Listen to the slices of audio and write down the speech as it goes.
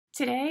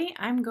Today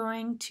I'm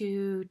going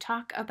to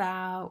talk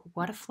about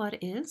what a flood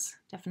is,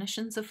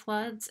 definitions of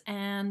floods,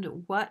 and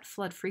what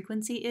flood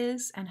frequency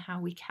is and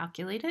how we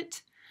calculate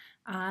it.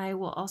 I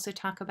will also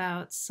talk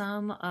about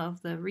some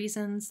of the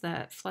reasons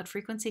that flood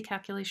frequency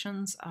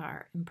calculations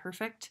are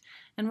imperfect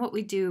and what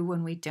we do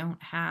when we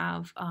don't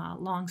have a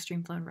long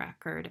streamflow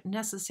record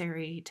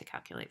necessary to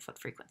calculate flood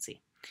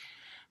frequency.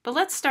 But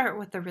let's start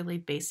with the really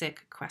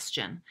basic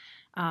question.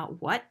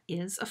 What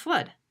is a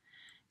flood?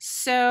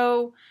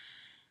 So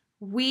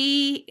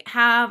we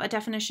have a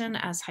definition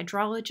as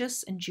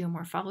hydrologists and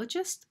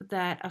geomorphologists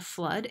that a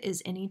flood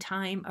is any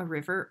time a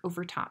river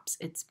overtops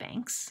its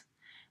banks.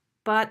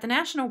 But the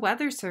National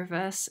Weather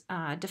Service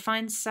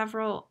defines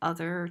several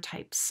other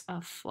types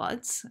of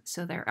floods.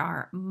 So there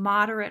are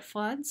moderate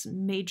floods,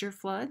 major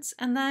floods,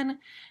 and then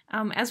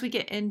as we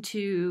get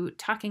into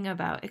talking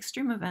about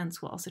extreme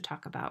events, we'll also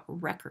talk about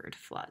record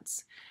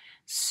floods.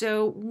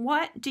 So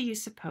what do you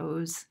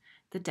suppose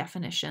the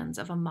definitions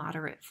of a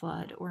moderate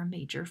flood or a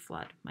major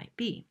flood might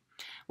be?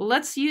 Well,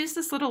 let's use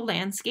this little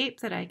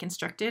landscape that I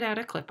constructed out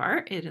of clip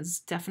art. It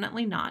is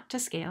definitely not to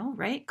scale,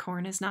 right?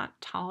 Corn is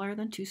not taller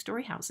than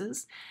two-story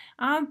houses,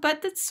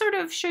 but that sort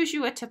of shows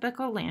you a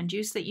typical land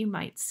use that you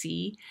might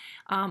see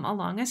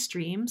along a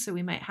stream. So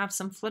we might have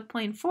some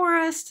floodplain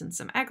forest and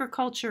some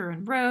agriculture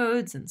and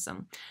roads and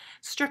some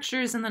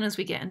structures. And then as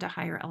we get into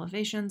higher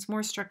elevations,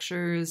 more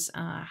structures,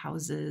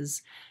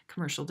 houses,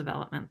 commercial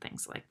development,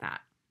 things like that.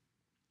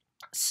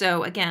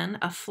 So again,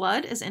 a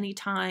flood is any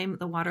time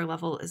the water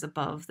level is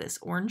above this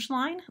orange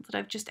line that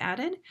I've just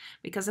added,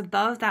 because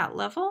above that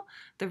level,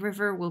 the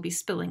river will be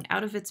spilling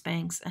out of its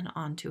banks and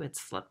onto its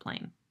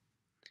floodplain.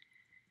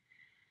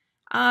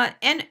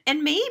 And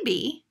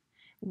maybe,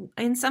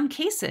 in some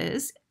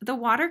cases, the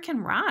water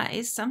can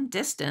rise some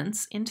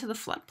distance into the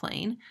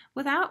floodplain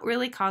without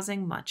really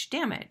causing much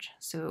damage.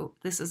 So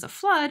this is a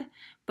flood,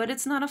 but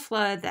it's not a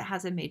flood that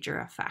has a major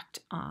effect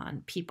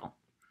on people.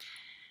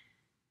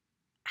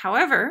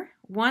 However,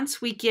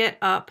 once we get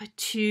up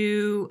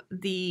to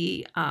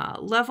the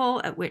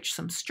level at which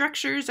some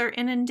structures are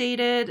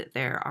inundated,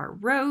 there are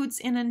roads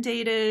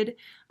inundated,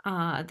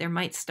 there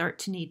might start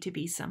to need to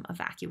be some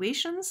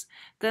evacuations,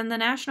 then the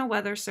National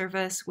Weather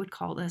Service would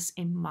call this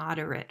a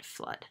moderate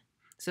flood.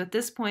 So at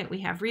this point, we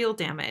have real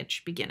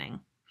damage beginning.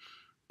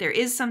 There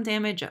is some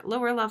damage at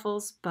lower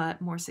levels,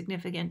 but more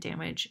significant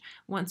damage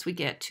once we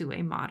get to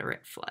a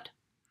moderate flood.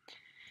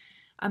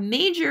 A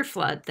major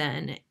flood,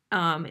 then,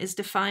 is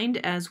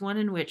defined as one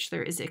in which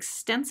there is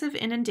extensive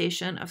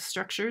inundation of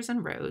structures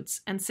and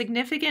roads and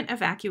significant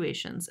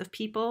evacuations of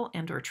people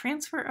and or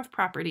transfer of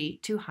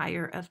property to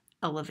higher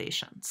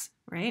elevations,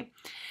 right?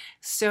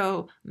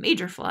 So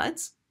major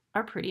floods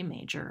are pretty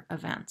major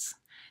events.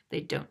 They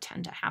don't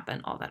tend to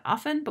happen all that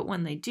often, but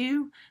when they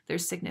do,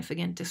 there's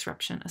significant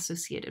disruption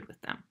associated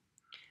with them.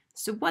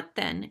 So what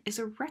then is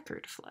a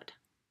record flood?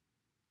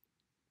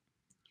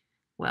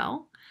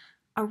 Well,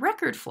 a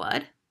record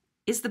flood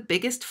is the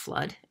biggest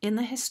flood in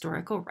the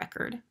historical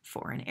record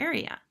for an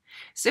area.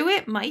 So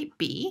it might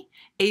be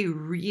a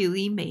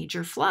really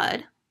major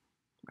flood,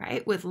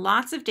 right, with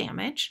lots of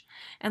damage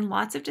and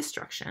lots of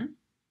destruction.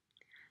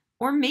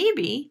 Or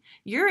maybe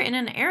you're in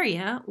an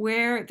area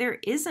where there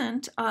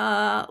isn't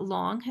a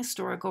long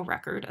historical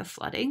record of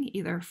flooding,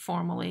 either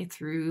formally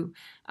through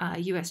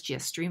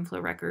USGS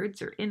streamflow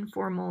records or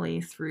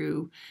informally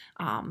through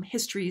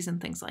histories and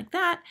things like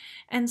that.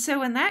 And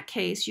so in that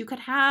case, you could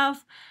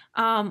have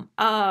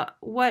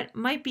what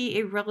might be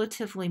a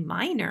relatively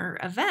minor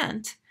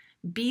event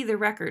be the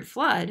record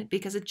flood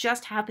because it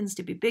just happens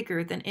to be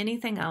bigger than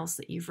anything else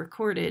that you've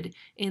recorded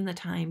in the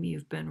time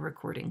you've been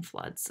recording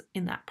floods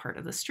in that part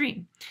of the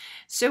stream.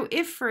 So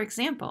if, for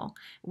example,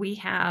 we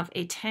have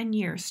a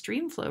 10-year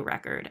streamflow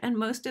record and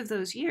most of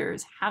those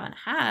years haven't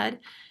had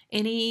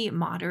any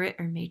moderate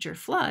or major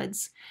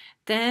floods,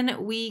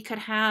 then we could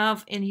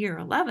have, in year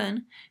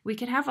 11, we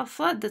could have a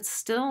flood that's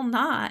still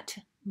not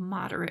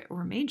moderate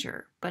or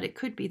major, but it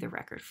could be the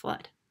record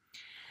flood.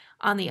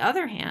 On the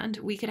other hand,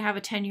 we could have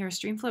a 10-year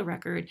streamflow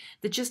record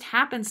that just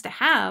happens to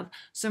have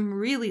some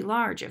really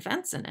large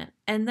events in it.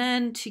 And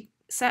then to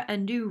set a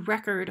new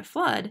record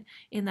flood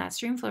in that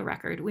streamflow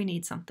record, we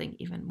need something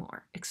even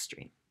more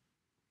extreme.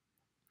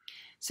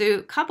 So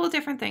a couple of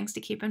different things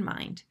to keep in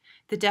mind.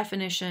 The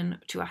definition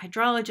to a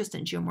hydrologist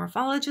and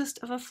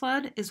geomorphologist of a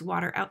flood is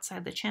water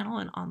outside the channel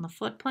and on the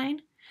floodplain.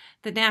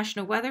 The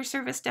National Weather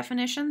Service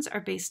definitions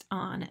are based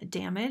on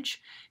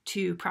damage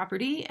to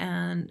property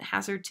and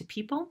hazard to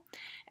people.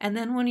 And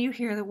then when you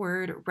hear the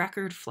word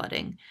record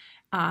flooding,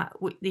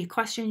 the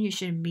question you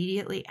should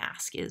immediately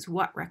ask is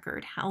what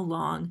record, how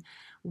long,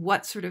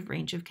 what sort of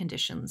range of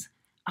conditions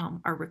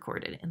are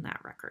recorded in that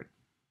record.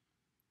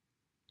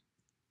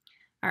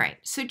 All right,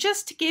 so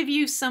just to give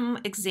you some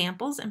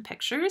examples and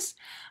pictures,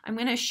 I'm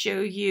going to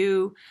show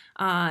you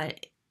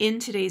in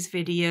today's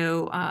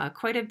video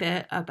quite a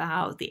bit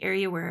about the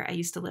area where I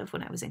used to live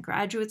when I was in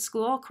graduate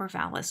school,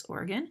 Corvallis,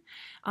 Oregon.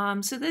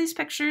 So these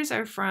pictures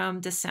are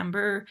from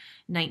December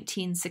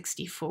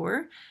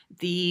 1964.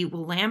 The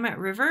Willamette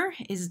River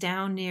is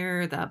down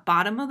near the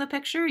bottom of the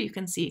picture. You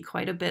can see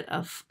quite a bit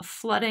of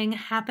flooding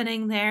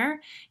happening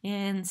there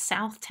in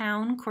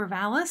Southtown,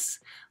 Corvallis.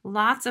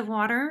 Lots of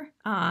water,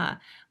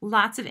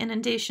 lots of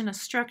inundation of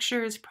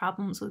structures,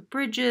 problems with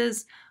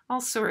bridges,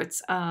 all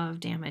sorts of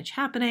damage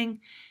happening.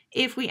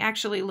 If we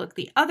actually look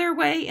the other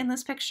way in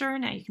this picture,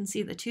 now you can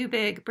see the two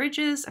big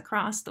bridges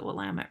across the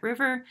Willamette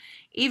River,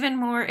 even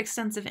more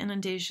extensive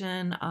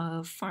inundation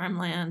of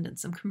farmland and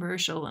some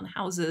commercial and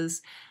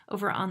houses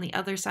over on the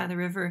other side of the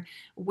river,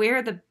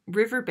 where the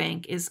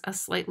riverbank is a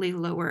slightly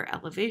lower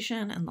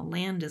elevation and the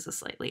land is a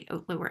slightly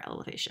lower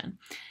elevation.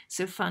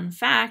 So fun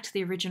fact,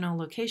 the original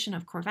location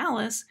of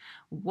Corvallis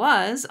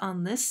was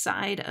on this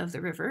side of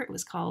the river. It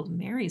was called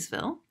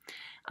Marysville.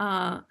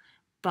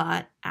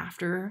 But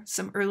after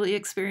some early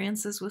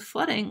experiences with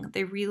flooding,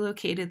 they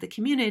relocated the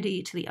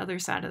community to the other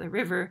side of the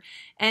river.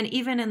 And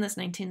even in this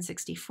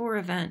 1964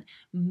 event,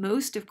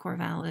 most of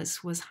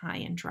Corvallis was high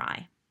and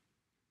dry.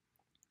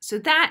 So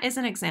that is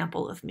an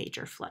example of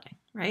major flooding,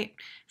 right?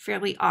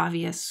 Fairly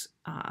obvious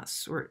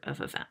sort of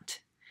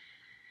event.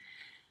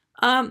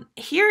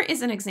 Here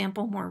is an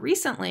example more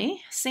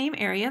recently, same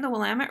area, the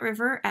Willamette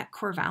River at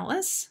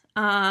Corvallis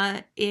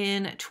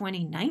in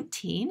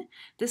 2019.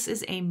 This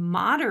is a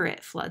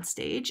moderate flood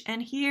stage,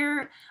 and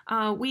here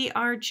we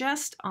are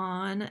just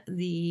on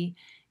the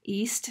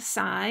east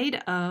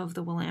side of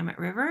the Willamette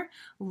River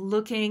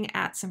looking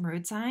at some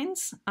road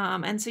signs,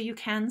 and so you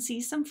can see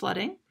some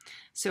flooding.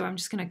 So I'm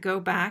just going to go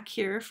back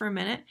here for a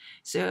minute.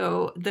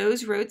 So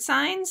those road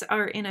signs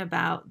are in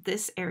about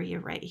this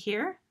area right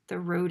here. The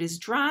road is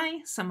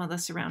dry, some of the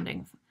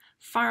surrounding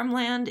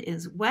farmland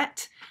is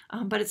wet,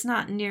 but it's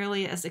not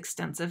nearly as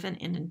extensive an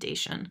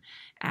inundation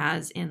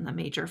as in the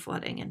major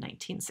flooding in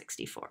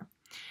 1964.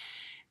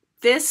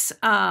 This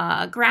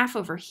graph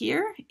over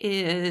here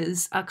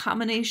is a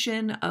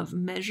combination of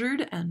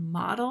measured and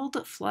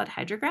modeled flood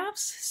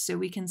hydrographs. So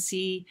we can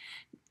see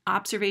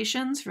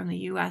observations from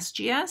the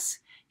USGS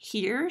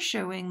here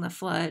showing the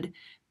flood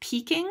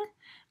peaking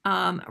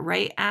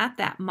right at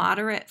that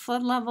moderate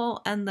flood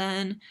level and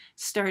then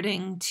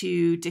starting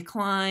to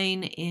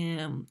decline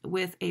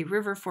with a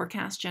river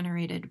forecast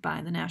generated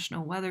by the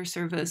National Weather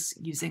Service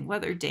using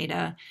weather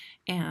data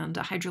and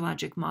a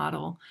hydrologic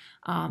model,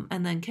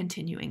 and then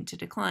continuing to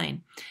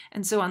decline.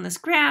 And so on this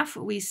graph,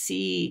 we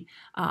see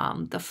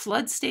the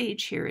flood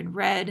stage here in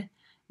red,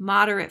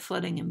 moderate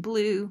flooding in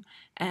blue,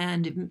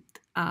 and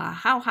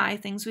how high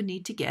things would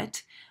need to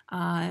get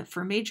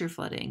for major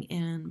flooding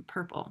in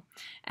purple.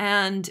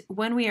 And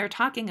when we are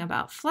talking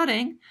about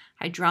flooding,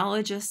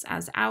 hydrologists,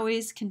 as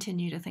always,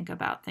 continue to think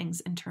about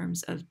things in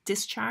terms of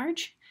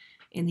discharge.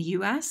 In the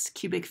US,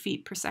 cubic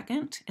feet per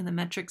second. In the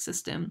metric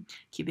system,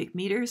 cubic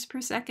meters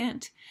per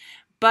second.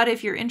 But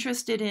if you're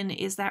interested in,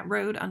 is that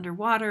road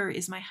underwater?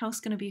 Is my house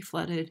going to be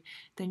flooded?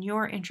 Then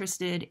you're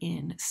interested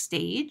in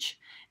stage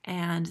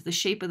and the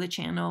shape of the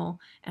channel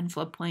and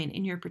floodplain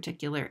in your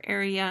particular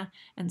area.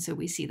 And so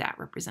we see that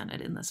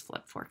represented in this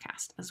flood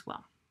forecast as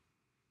well.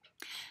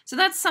 So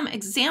that's some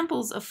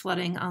examples of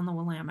flooding on the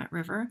Willamette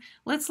River.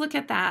 Let's look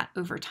at that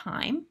over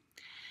time.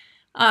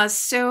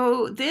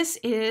 So this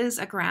is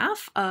a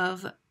graph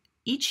of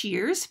each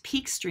year's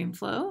peak stream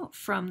flow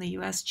from the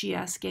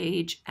USGS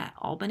gauge at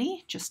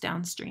Albany, just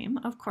downstream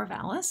of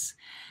Corvallis,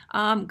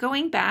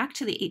 going back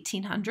to the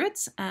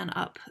 1800s and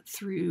up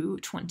through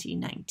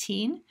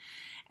 2019.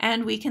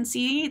 And we can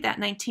see that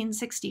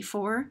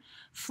 1964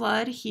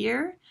 flood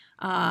here,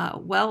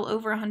 well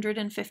over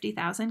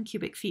 150,000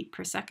 cubic feet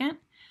per second.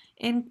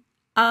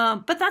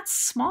 But that's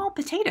small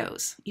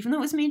potatoes. Even though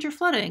it was major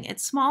flooding,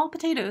 it's small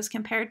potatoes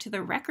compared to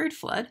the record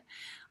flood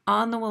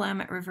on the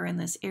Willamette River in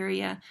this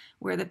area,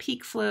 where the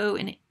peak flow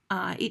in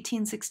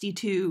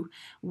 1862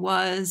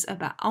 was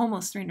about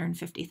almost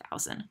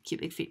 350,000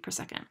 cubic feet per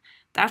second.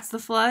 That's the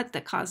flood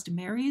that caused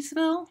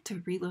Marysville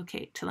to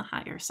relocate to the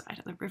higher side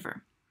of the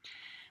river.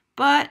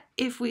 But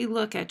if we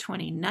look at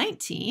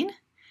 2019,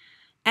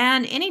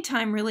 and any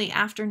time really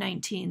after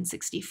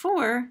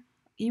 1964,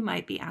 you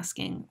might be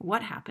asking,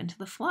 what happened to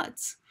the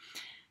floods?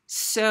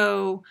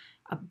 So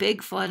a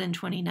big flood in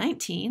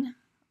 2019,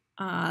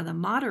 the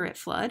moderate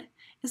flood,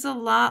 is a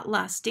lot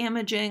less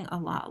damaging, a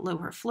lot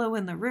lower flow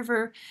in the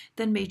river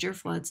than major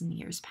floods in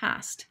years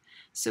past.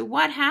 So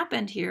what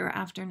happened here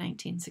after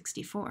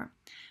 1964?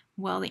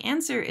 Well, the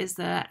answer is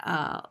that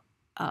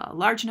a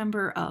large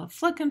number of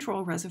flood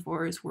control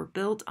reservoirs were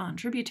built on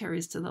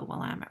tributaries to the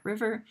Willamette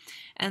River,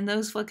 and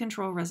those flood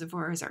control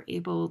reservoirs are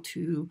able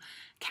to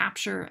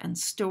capture and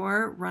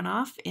store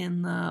runoff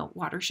in the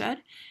watershed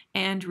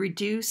and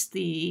reduce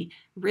the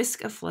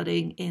risk of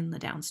flooding in the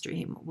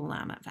downstream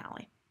Willamette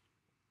Valley.